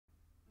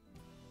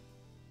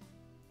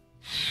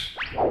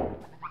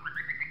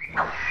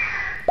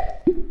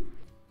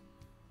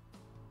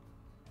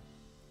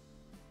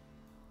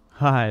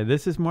Hi,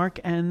 this is Mark,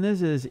 and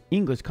this is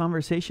English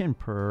Conversation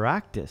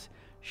Practice.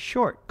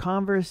 Short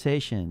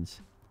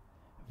Conversations.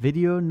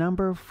 Video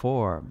number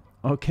 4.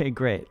 Okay,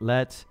 great.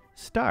 Let's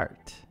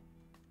start.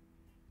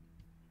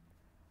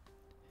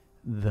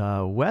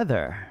 The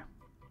weather.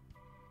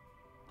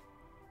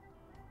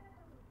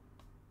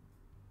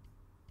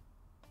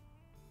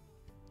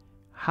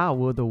 How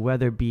will the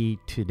weather be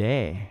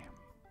today?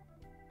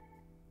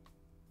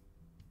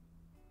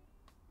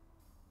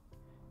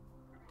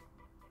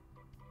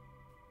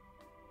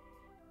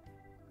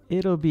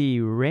 It'll be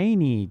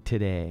rainy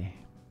today.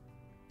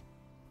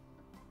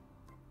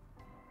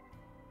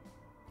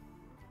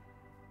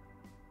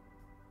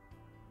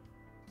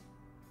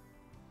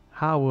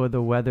 How will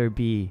the weather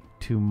be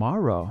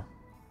tomorrow?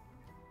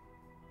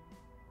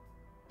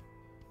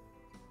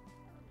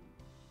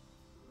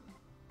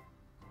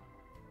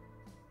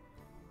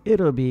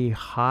 It'll be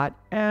hot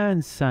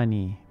and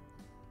sunny.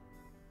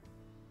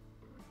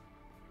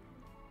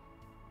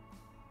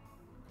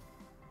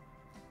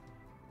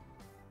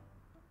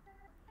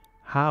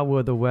 How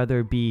will the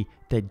weather be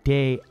the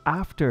day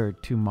after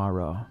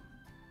tomorrow?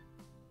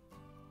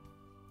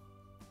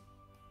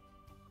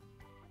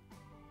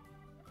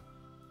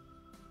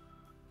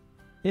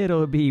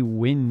 It'll be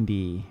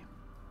windy.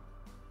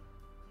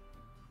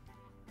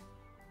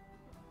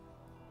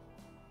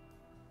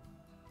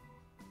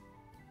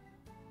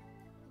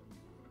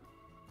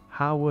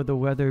 How will the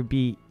weather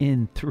be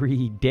in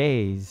 3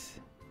 days?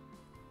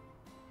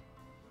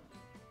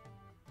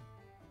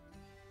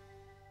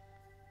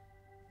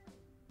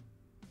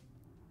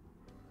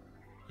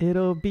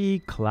 It'll be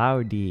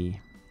cloudy.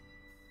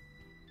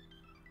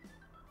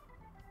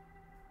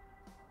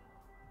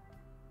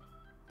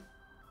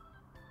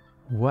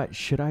 What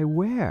should I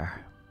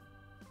wear?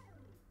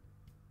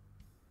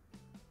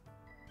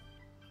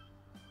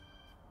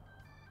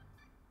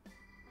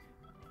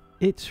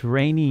 It's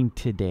raining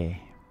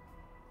today.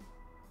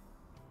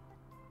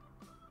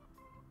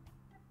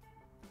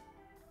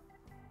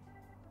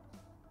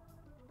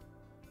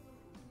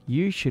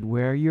 You should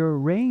wear your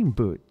rain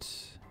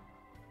boots.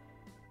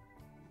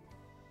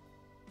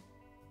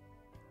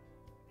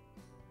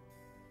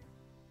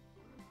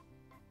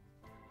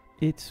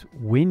 It's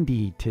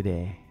windy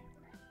today.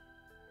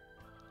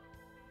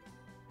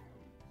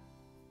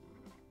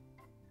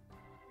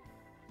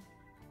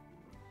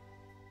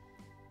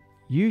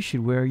 You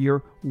should wear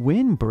your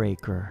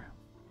windbreaker.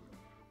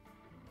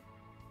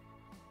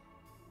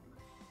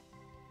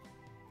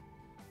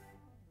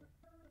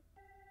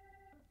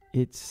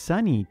 It's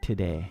sunny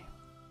today.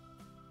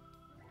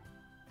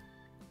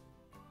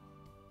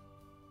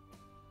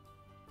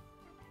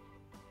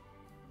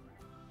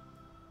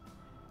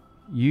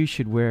 You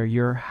should wear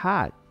your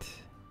hat.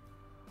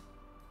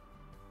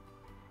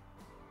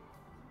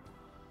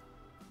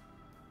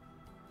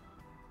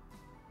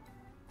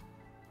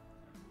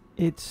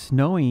 It's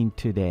snowing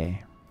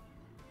today.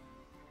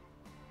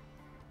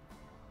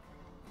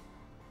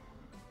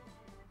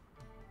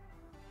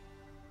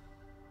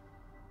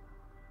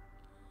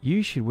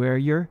 You should wear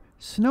your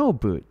snow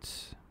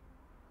boots.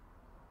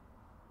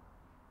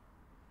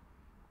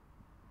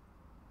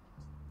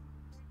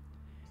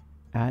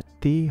 At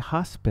the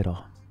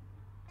hospital.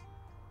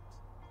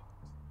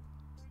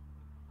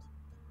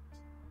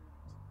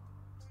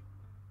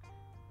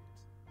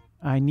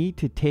 I need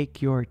to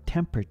take your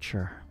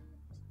temperature.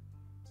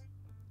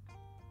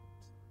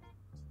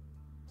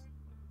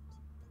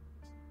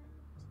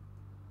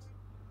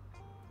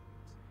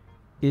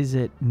 Is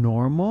it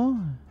normal?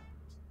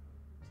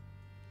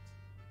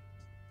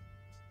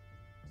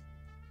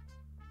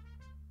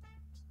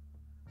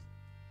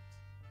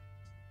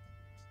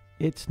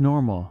 It's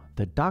normal.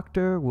 The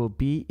doctor will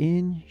be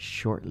in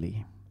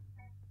shortly.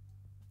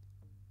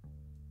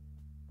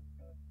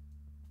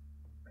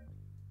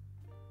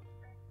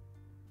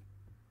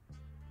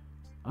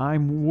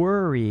 I'm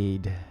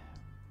worried.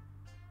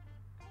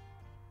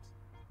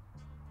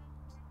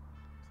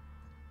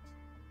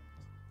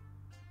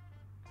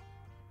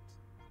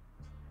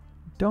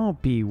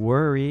 Don't be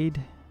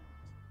worried.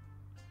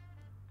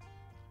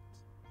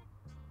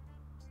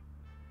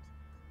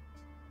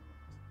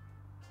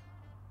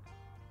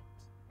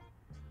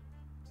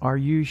 Are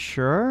you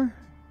sure?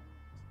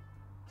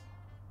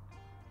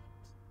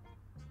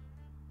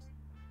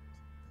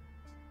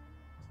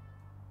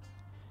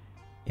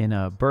 In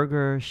a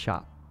burger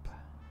shop.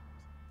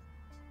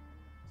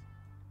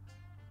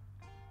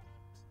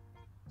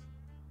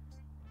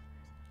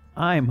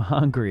 I'm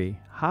hungry.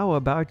 How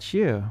about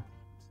you?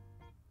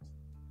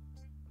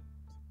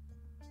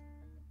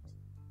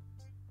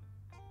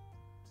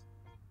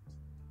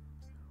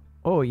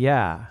 Oh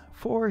yeah,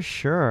 for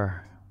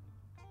sure.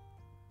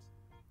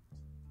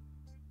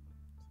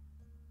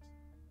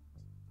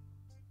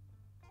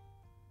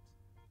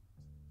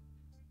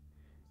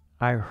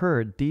 I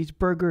heard these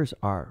burgers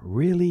are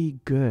really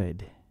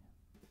good.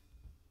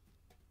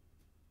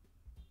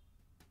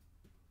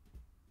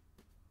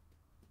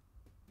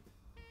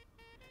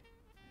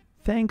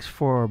 Thanks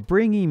for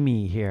bringing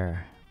me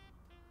here.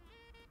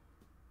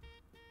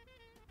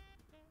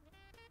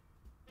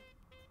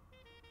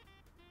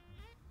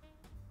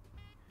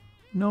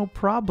 No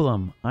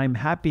problem. I'm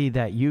happy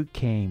that you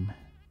came.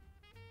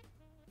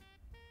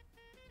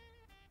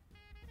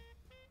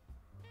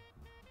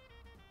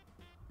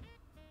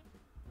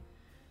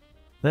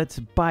 Let's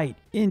bite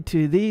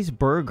into these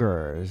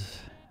burgers.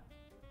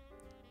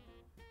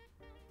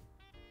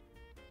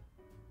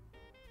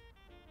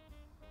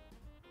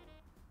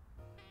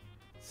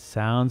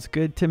 Sounds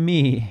good to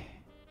me.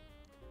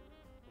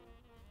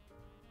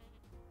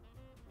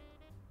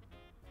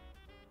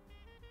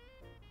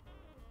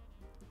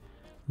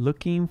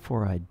 Looking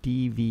for a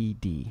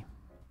DVD.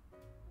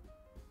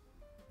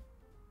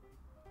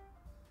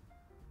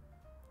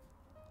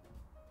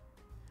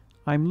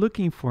 I'm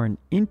looking for an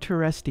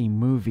interesting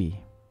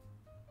movie.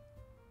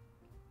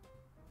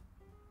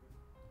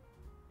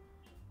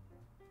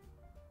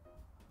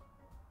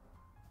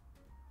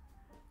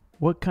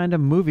 What kind of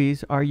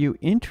movies are you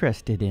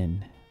interested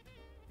in?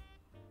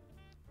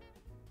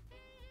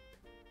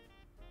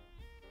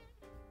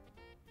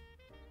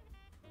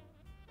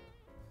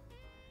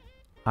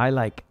 I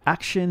like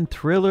action,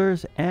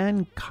 thrillers,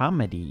 and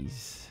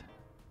comedies.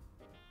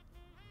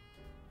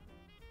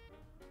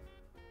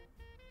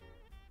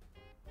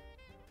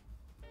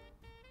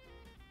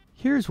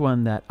 Here's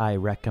one that I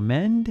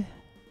recommend.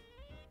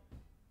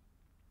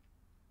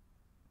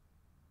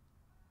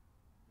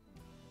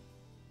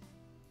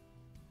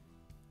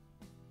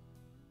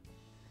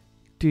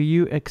 Do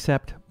you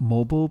accept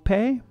mobile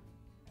pay?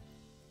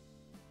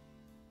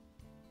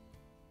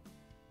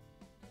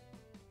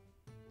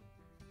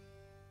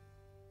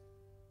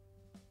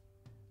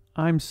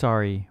 I'm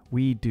sorry,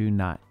 we do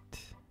not.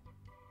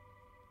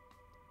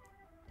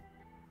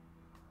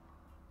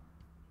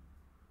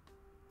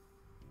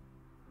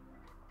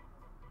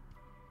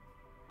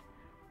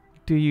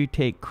 Do you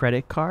take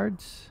credit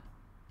cards?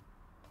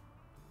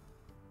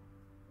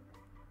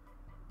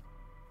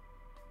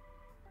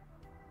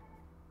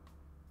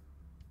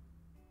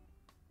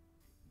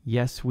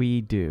 Yes,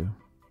 we do.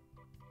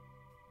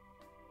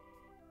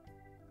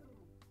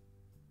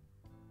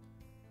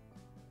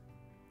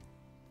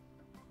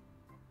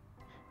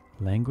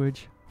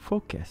 Language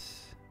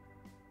focus.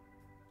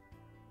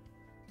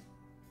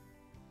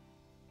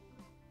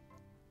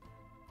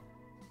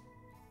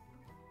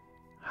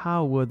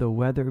 How will the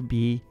weather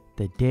be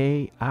the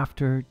day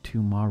after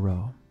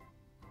tomorrow?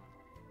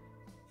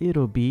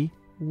 It'll be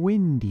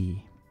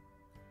windy.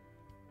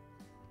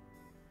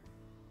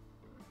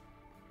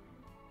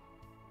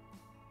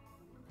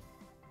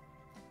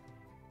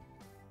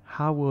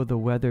 How will the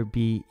weather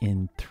be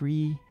in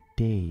 3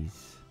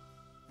 days?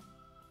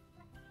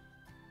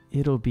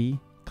 It'll be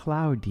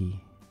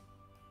cloudy.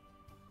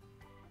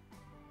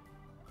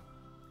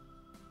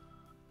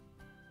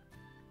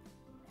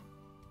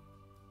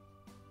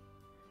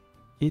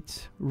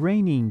 It's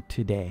raining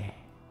today.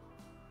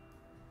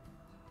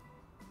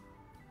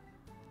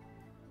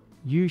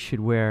 You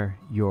should wear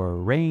your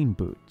rain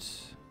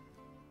boots.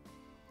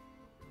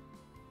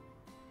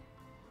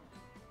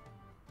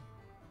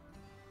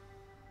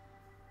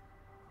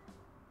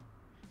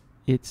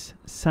 It's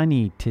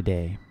sunny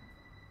today.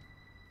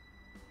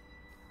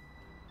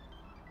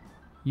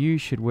 You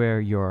should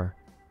wear your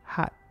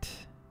hat.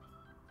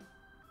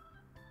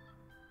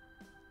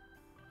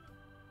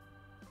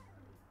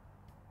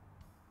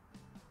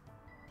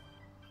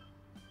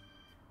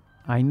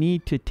 I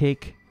need to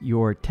take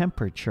your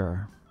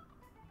temperature.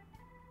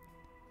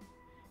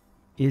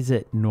 Is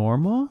it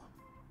normal?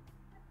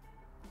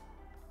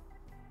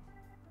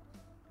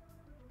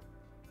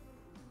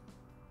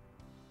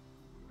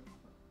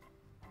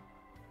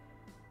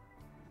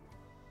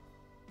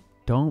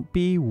 Don't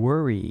be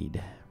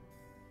worried.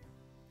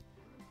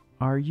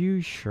 Are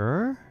you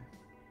sure?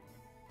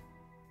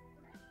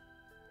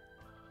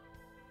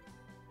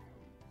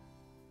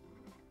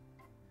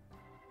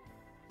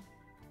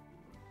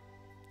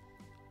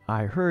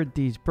 I heard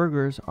these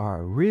burgers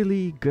are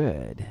really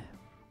good.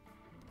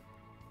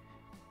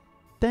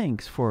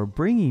 Thanks for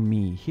bringing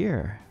me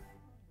here.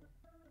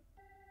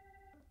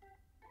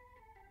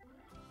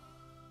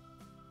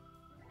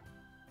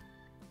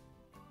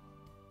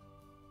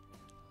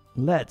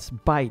 Let's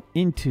bite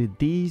into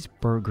these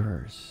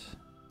burgers.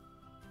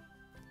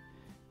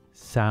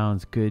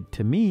 Sounds good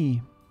to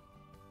me.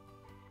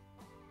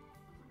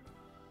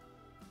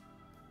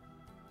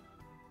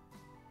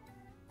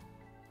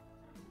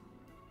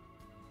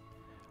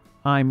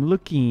 I'm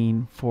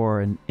looking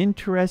for an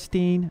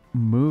interesting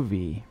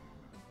movie.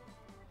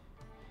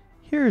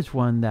 Here's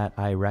one that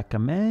I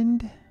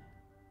recommend.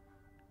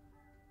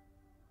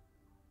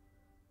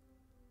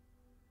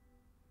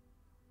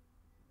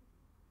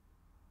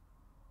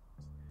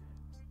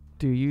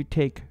 Do you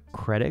take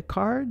credit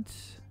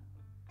cards?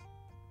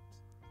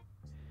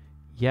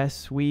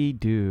 Yes, we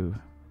do.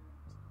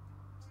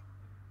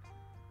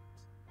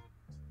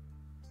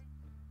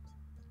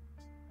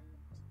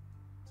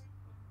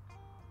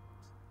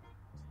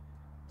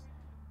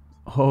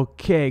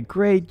 Okay,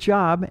 great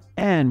job.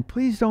 And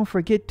please don't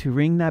forget to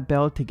ring that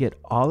bell to get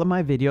all of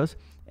my videos.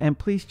 And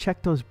please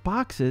check those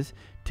boxes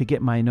to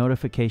get my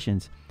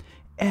notifications.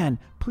 And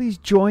please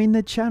join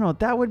the channel.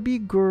 That would be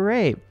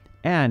great.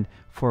 And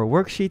for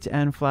worksheets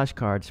and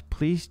flashcards,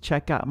 please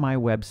check out my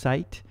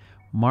website,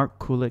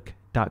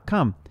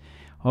 markkulek.com.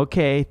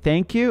 Okay,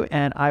 thank you.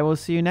 And I will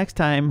see you next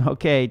time.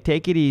 Okay,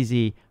 take it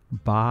easy.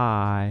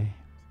 Bye.